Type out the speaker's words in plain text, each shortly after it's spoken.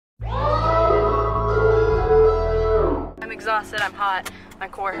exhausted, I'm hot, my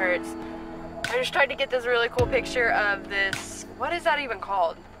core hurts. I just tried to get this really cool picture of this, what is that even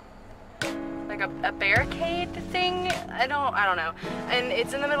called? Like a barricade thing? I don't know. And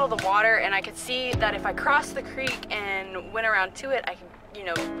it's in the middle of the water, and I could see that if I crossed the creek and went around to it, I could, you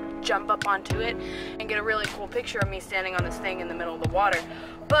know, jump up onto it and get a really cool picture of me standing on this thing in the middle of the water.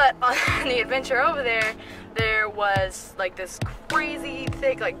 But on the adventure over there, there was like this crazy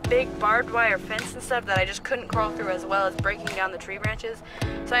thick, like big barbed wire fence and stuff that I just couldn't crawl through, as well as breaking down the tree branches.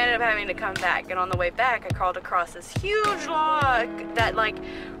 So I ended up having to come back, and on the way back I crawled across this huge log that, like,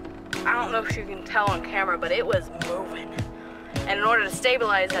 I don't know if you can tell on camera, but it was moving. And in order to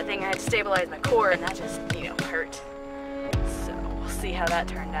stabilize that thing, I had to stabilize my core, and that just, you know, hurt. So we'll see how that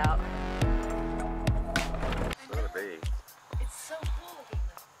turned out. So big. It's so cool looking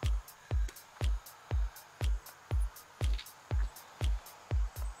though.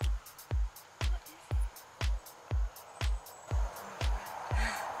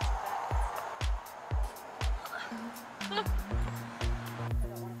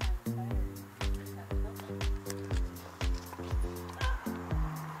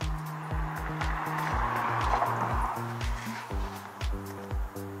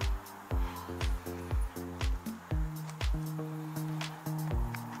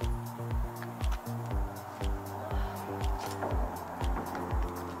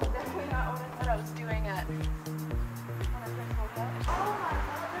 I was doing it when I first woke up. Oh my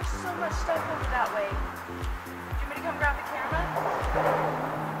god, there's so much stuff over that way. Do you want me to come grab the camera?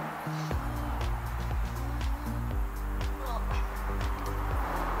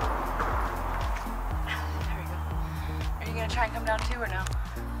 There we go. Are you gonna try and come down too, or no?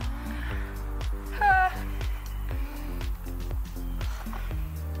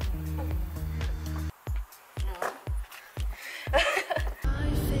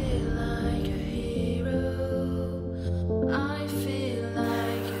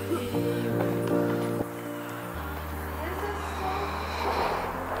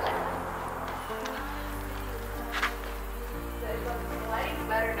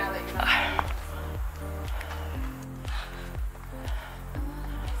 Better now that you're not.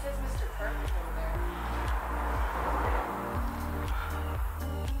 It says Mr. Perfect over there.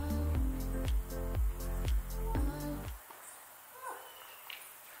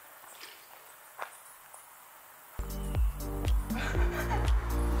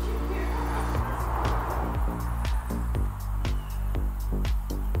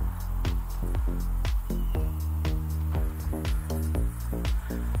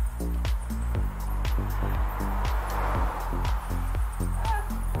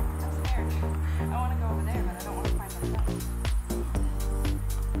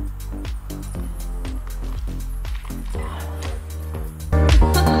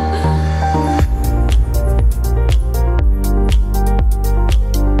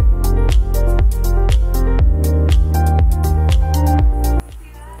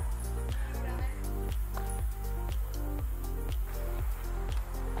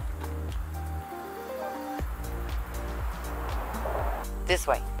 This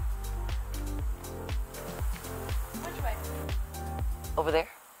way. Which way? Over there.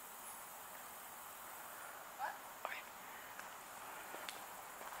 What?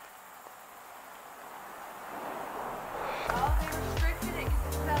 Oh, they restricted it because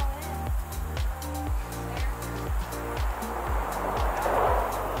it fell in.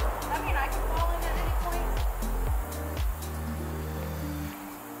 I mean, I can fall in at any point.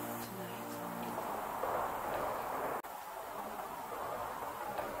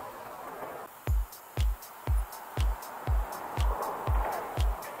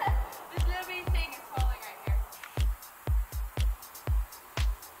 This little bitty thing is falling right here.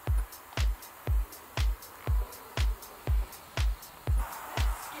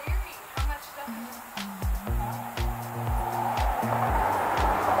 It's scary how much stuff is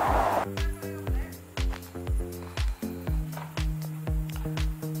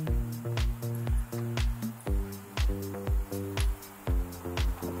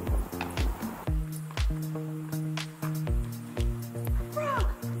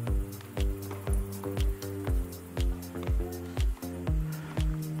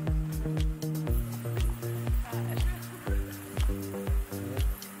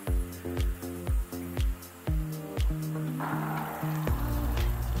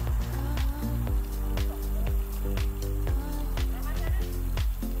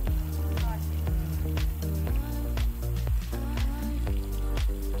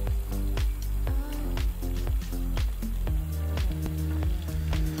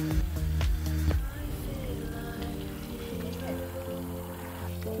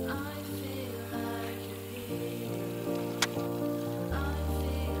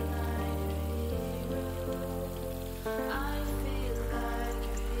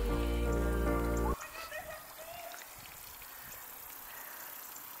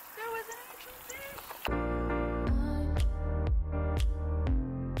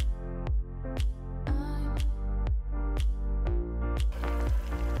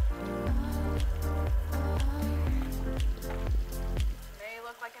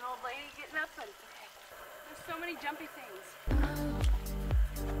getting up, but it's okay. There's so many jumpy things.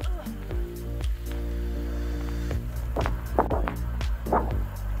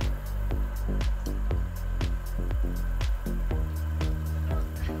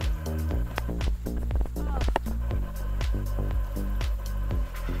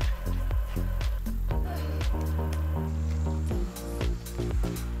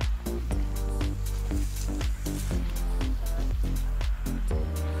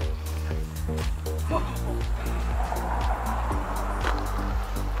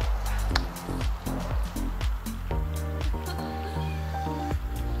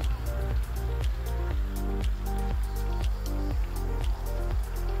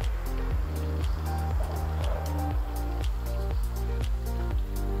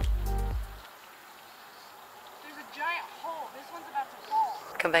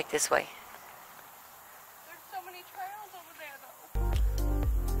 Come back this way. There's so many trails over there though.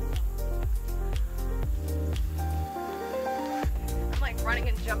 I'm like running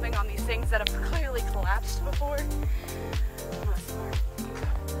and jumping on these things that have clearly collapsed before. I'm not smart.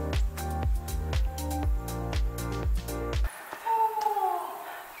 Oh,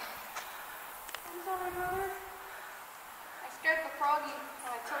 I'm sorry, brother. I scared the froggy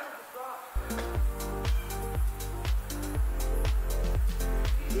when I tilted the rock.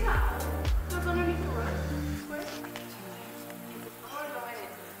 Yeah, that's underneath the road. Where?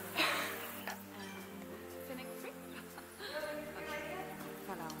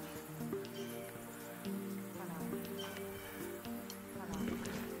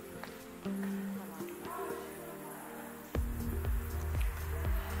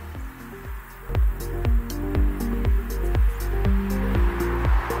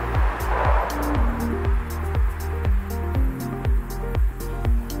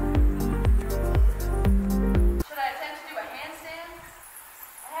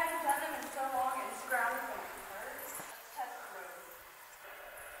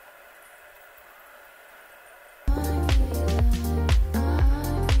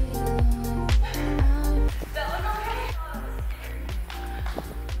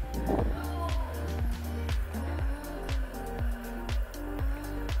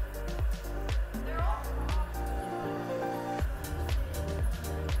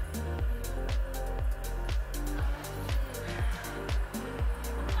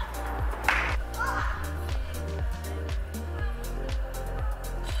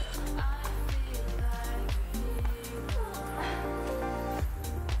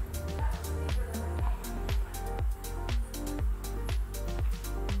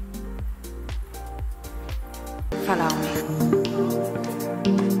 Follow me.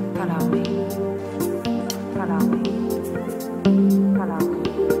 Follow me. Follow me. Follow me.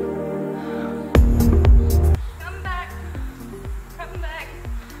 Come back. Come back.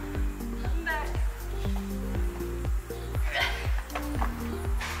 Come back.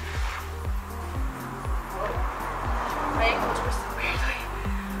 My ankle twisted weirdly.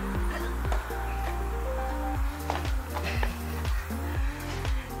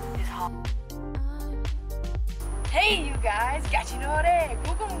 It's hot. Hey you guys, gachinore,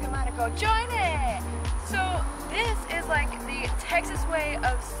 go join it! So this is like the Texas way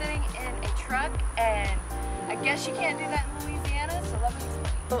of sitting in a truck, and I guess you can't do that in Louisiana, so let me explain.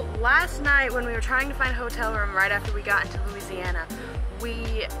 So last night when we were trying to find a hotel room right after we got into Louisiana,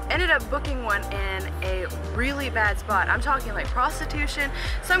 we ended up booking one in a really bad spot. I'm talking like prostitution.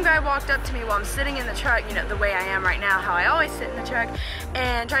 Some guy walked up to me while I'm sitting in the truck, you know, the way I am right now, how I always sit in the truck,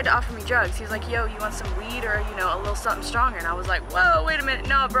 and tried to offer me drugs. He was like, yo, you want some weed or, you know, a little something stronger? And I was like, whoa, wait a minute,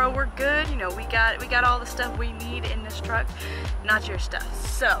 no bro, we're good. You know, we got all the stuff we need in this truck, not your stuff.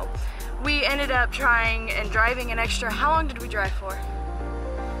 So we ended up trying and driving an extra, how long did we drive for?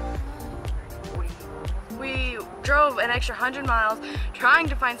 We drove an extra 100 miles trying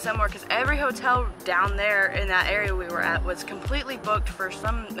to find somewhere, because every hotel down there in that area we were at was completely booked for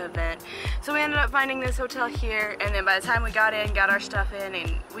some event. So we ended up finding this hotel here, and then by the time we got in, got our stuff in,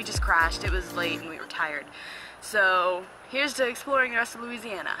 and we just crashed. It was late and we were tired. So here's to exploring the rest of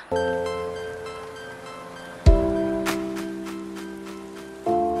Louisiana.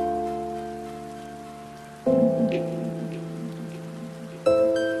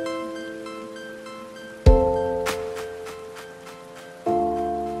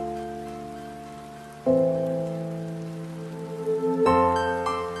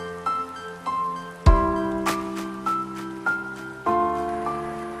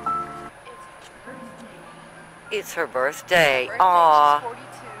 It's her birthday. Aww. She's 42,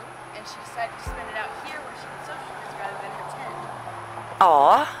 and she decided to spend it out here where she can socialize rather than her tent.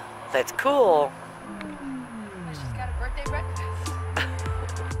 Aw, that's cool. She's got a birthday breakfast.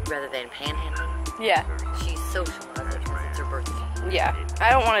 rather than panhandling. Yeah. She's socializing because it's her birthday. Yeah. I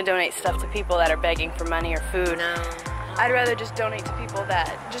don't want to donate stuff to people that are begging for money or food. No. I'd rather just donate to people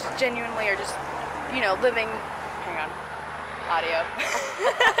that just genuinely are just, you know, living. Hang on. Audio.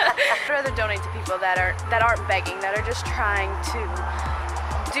 I'd rather donate to people that aren't begging, that are just trying to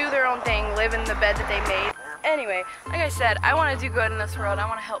do their own thing, live in the bed that they made. Anyway, like I said, I want to do good in this world. I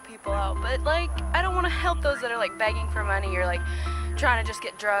want to help people out, but like I don't want to help those that are like begging for money or like trying to just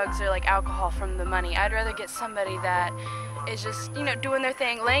get drugs or like alcohol from the money. I'd rather get somebody that is just, you know, doing their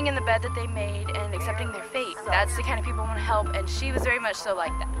thing, laying in the bed that they made and accepting their fate. That's the kind of people I want to help, and she was very much so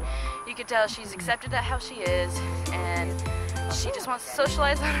like that. You could tell she's accepted that how she is, and she just wants to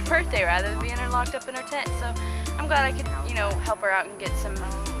socialize on her birthday rather than being locked up in her tent. So I'm glad I could, you know, help her out and get some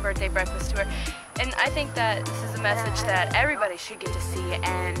birthday breakfast to her. And I think that this is a message that everybody should get to see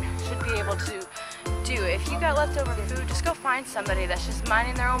and should be able to do. If you got leftover food, just go find somebody that's just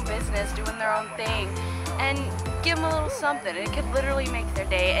minding their own business, doing their own thing, and give them a little something. It could literally make their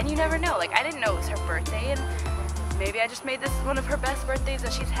day, and you never know. Like, I didn't know it was her birthday, and maybe I just made this one of her best birthdays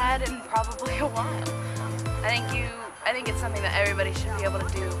that she's had in probably a while. I think it's something that everybody should be able to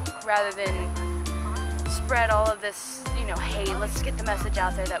do rather than spread all of this, you know, hate. Let's get the message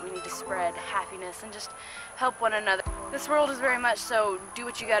out there that we need to spread happiness and just help one another. This world is very much so do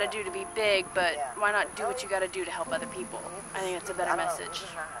what you gotta do to be big, but why not do what you gotta do to help other people? I think it's a better message.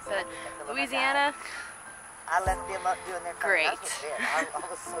 But Louisiana, I left them up doing their thing. Great. I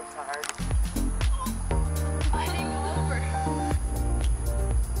was so tired.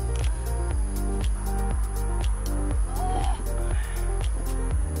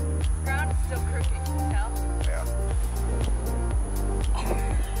 Ground is still crooked, can you tell? Yeah.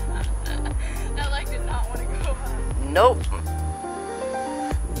 That leg did not want to go up. Nope.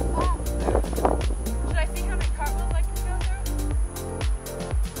 Should I see how many cartwheels I can go through?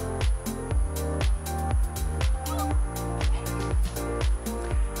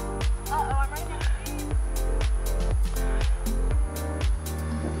 Uh-oh, I'm right next to you.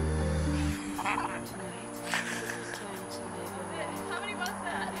 How many was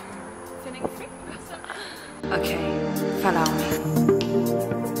that? Okay, follow me.